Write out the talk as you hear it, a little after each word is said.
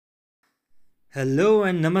Hello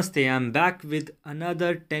and namaste. I'm back with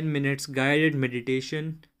another 10 minutes guided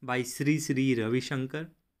meditation by Sri Sri Ravi Shankar.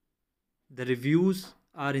 The reviews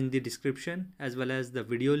are in the description as well as the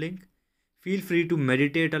video link. Feel free to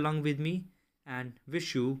meditate along with me and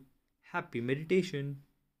wish you happy meditation.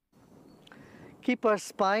 Keep our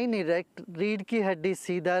spine erect, रीढ़ की हड्डी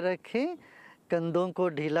सीधा रखें, कंधों को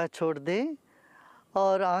ढीला छोड़ दें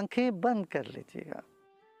और आंखें बंद कर लीजिएगा।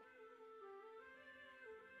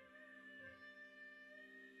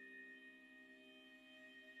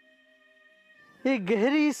 एक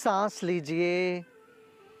गहरी सांस लीजिए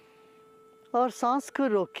और सांस को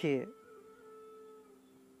रोकिए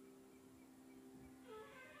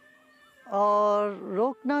और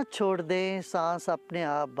रोकना छोड़ दें, सांस अपने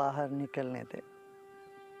आप बाहर निकलने दें।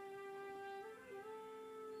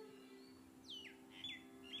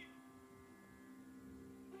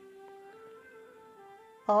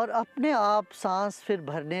 और अपने आप सांस फिर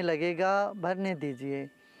भरने लगेगा, भरने दीजिए।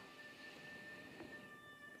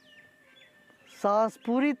 सांस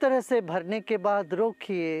पूरी तरह से भरने के बाद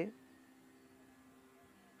रोकिए।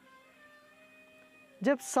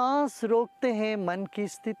 जब सांस रोकते हैं, मन की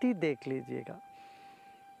स्थिति देख लीजिएगा।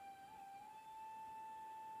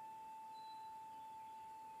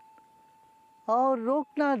 और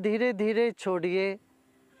रोकना धीरे धीरे छोड़िए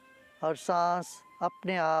और सांस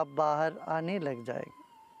अपने आप बाहर आने लग जाएगी।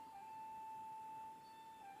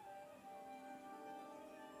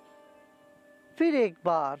 फिर एक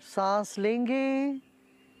बार सांस लेंगे।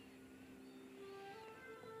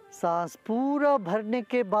 सांस पूरा भरने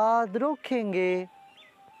के बाद रोकेंगे।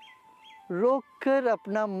 रोककर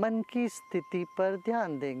अपना मन की स्थिति पर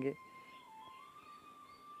ध्यान देंगे।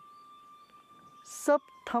 सब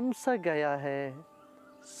थम सा गया है,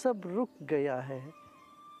 सब रुक गया है।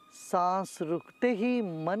 सांस रुकते ही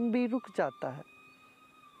मन भी रुक जाता है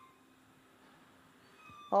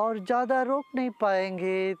और ज़्यादा रोक नहीं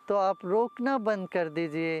पाएंगे तो आप रोकना बंद कर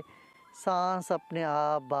दीजिए। सांस अपने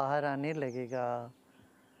आप बाहर आने लगेगा।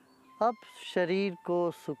 अब शरीर को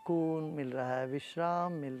सुकून मिल रहा है,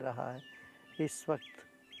 विश्राम मिल रहा है। इस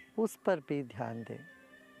वक्त उस पर भी ध्यान दें।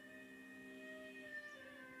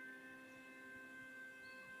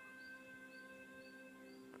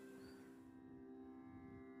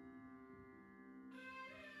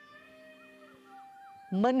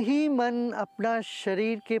 मन ही मन अपना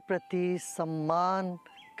शरीर के प्रति सम्मान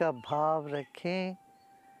का भाव रखें।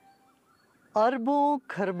 अरबों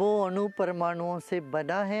खरबों अणु परमाणुओं से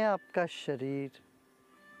बना है आपका शरीर।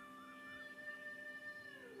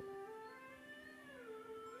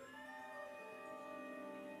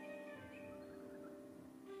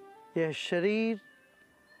 यह शरीर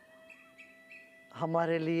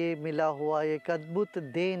हमारे लिए मिला हुआ एक अद्भुत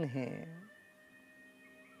देन है।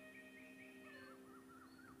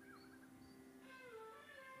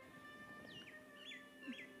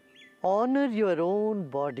 Honor your own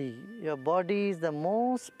body. Your body is the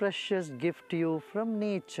most precious gift to you from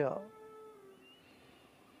nature.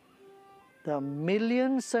 The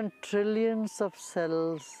millions and trillions of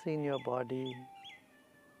cells in your body.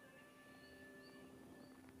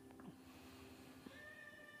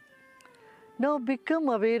 Now become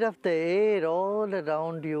aware of the air all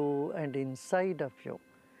around you and inside of you.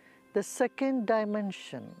 The second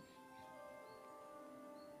dimension,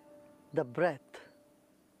 the breath.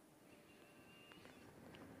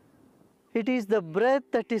 It is the breath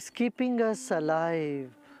that is keeping us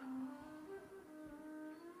alive.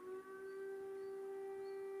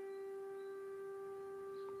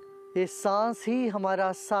 ये सांस ही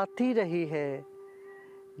हमारा साथी रही है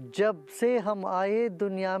जब से हम आए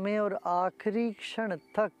दुनिया में और आखिरी क्षण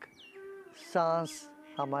तक सांस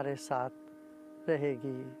हमारे साथ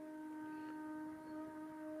रहेगी।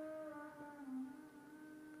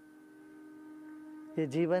 ये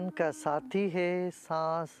जीवन का साथी है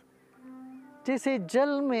सांस। जैसे जल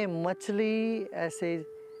में मछली, ऐसे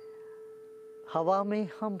हवा में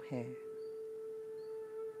हम हैं।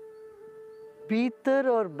 भीतर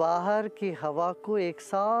और बाहर की हवा को एक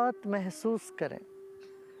साथ महसूस करें।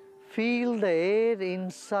 Feel the air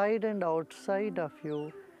inside and outside of you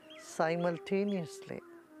simultaneously.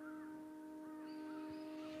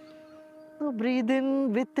 Now breathe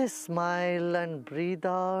in with a smile and breathe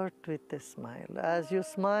out with a smile. As you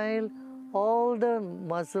smile, all the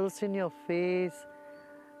muscles in your face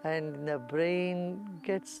and in the brain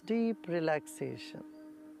gets deep relaxation.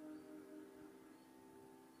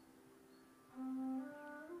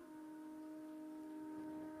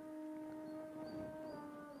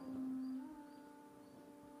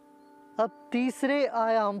 अब तीसरे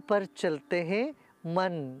आयाम पर चलते हैं,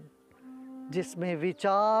 मन, जिसमें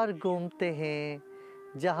विचार घूमते हैं,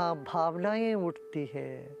 जहाँ भावनाएं उठती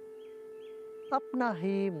है। अपना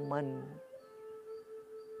ही मन।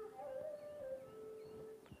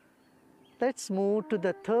 Let's move to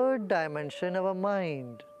the third dimension, our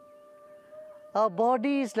mind. Our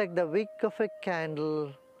body is like the wick of a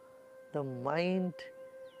candle. The mind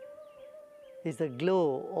is the glow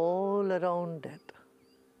all around it.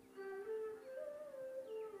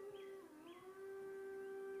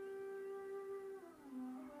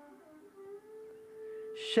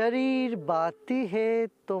 शरीर बाती है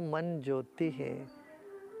तो मन ज्योति है।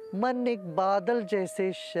 मन एक बादल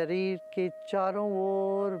जैसे शरीर के चारों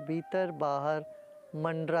ओर भीतर बाहर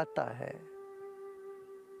मंडराता है।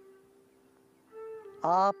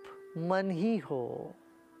 आप मन ही हो।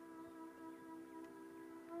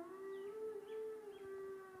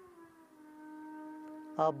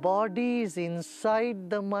 Our body is inside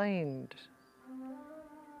the mind.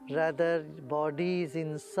 Rather, body is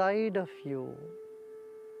inside of you.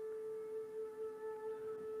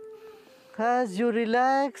 As you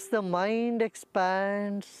relax, the mind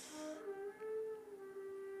expands,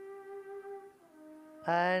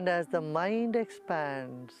 and as the mind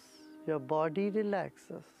expands, your body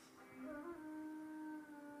relaxes.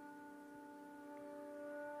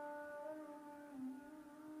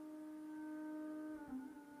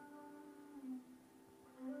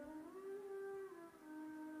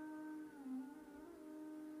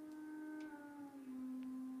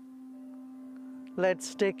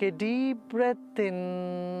 Let's take a deep breath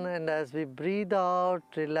in, and as we breathe out,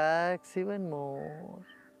 relax even more.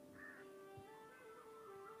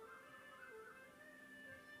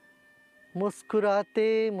 मुस्कुराते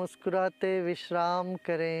मुस्कुराते विश्राम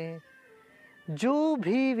करें। जो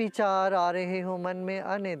भी विचार आ रहे हो मन में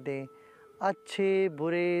आने दें। अच्छे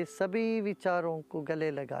बुरे सभी विचारों को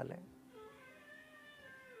गले लगा लें।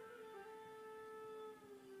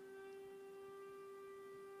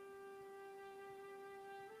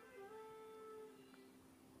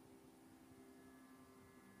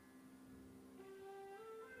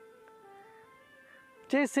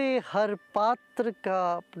 जैसे हर पात्र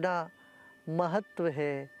का अपना महत्व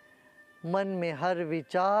है, मन में हर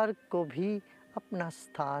विचार को भी अपना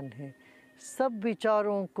स्थान है। सब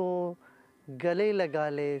विचारों को गले लगा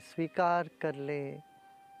ले, स्वीकार कर ले।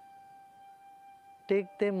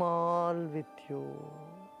 Take them all with you.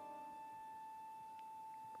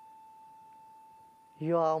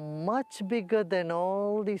 You are much bigger than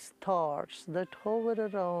all these thoughts that hover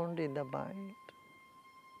around in the mind.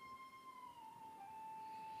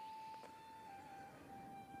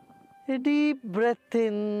 A deep breath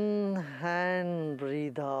in and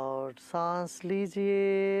breathe out. सांस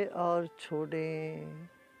लीजिए और छोड़ें।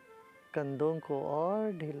 कंधों को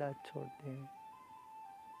और ढीला छोड़ दें।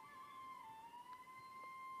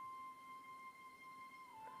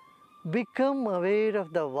 Become aware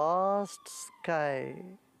of the vast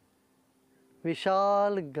sky.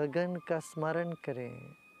 विशाल गगन का स्मरण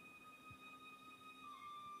करें।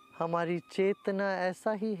 हमारी चेतना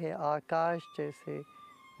ऐसा ही है, आकाश जैसे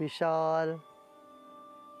विशाल।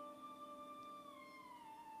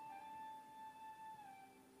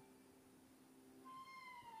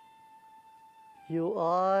 You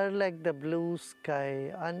are like the blue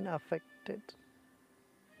sky, unaffected,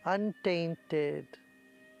 untainted.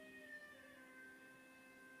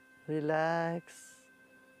 Relax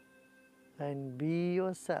and be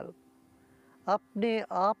yourself. अपने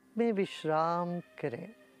आप में विश्राम करें।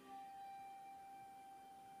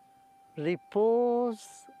 Repose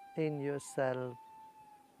in yourself.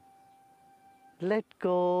 Let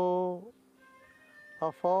go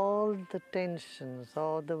of all the tensions,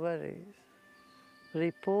 all the worries.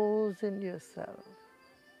 Repose in yourself.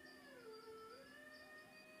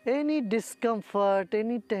 Any discomfort,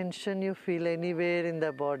 any tension you feel anywhere in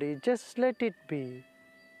the body, just let it be.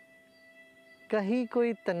 कहीं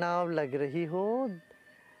कोई तनाव लग रही हो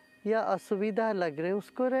या असुविधा लग रही,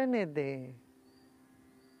 उसको रहने दें।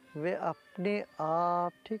 वे अपने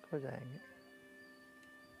आप ठीक हो जाएंगे।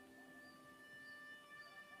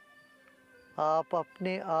 आप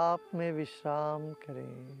अपने आप में विश्राम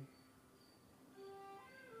करें।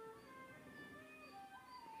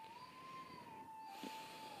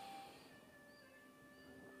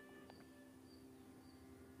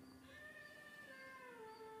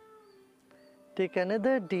 Take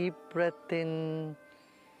another deep breath in,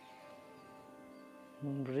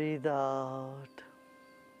 breathe out.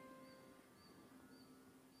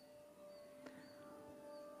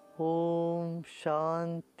 Om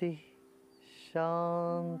Shanti,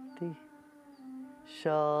 Shanti,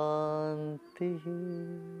 Shanti.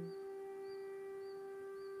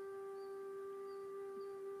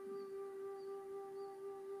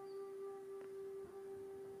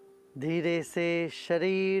 धीरे से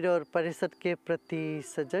शरीर और परिसर के प्रति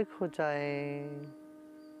सजग हो जाएं।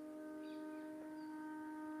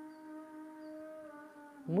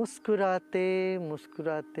 मुस्कुराते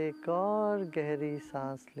मुस्कुराते एक और गहरी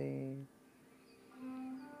सांस लें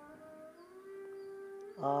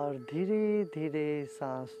और धीरे धीरे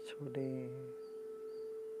सांस छोड़ें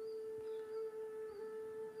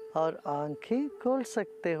और आंखें खोल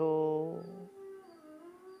सकते हो।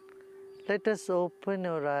 Let us open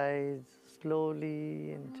our eyes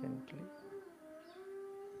slowly and gently.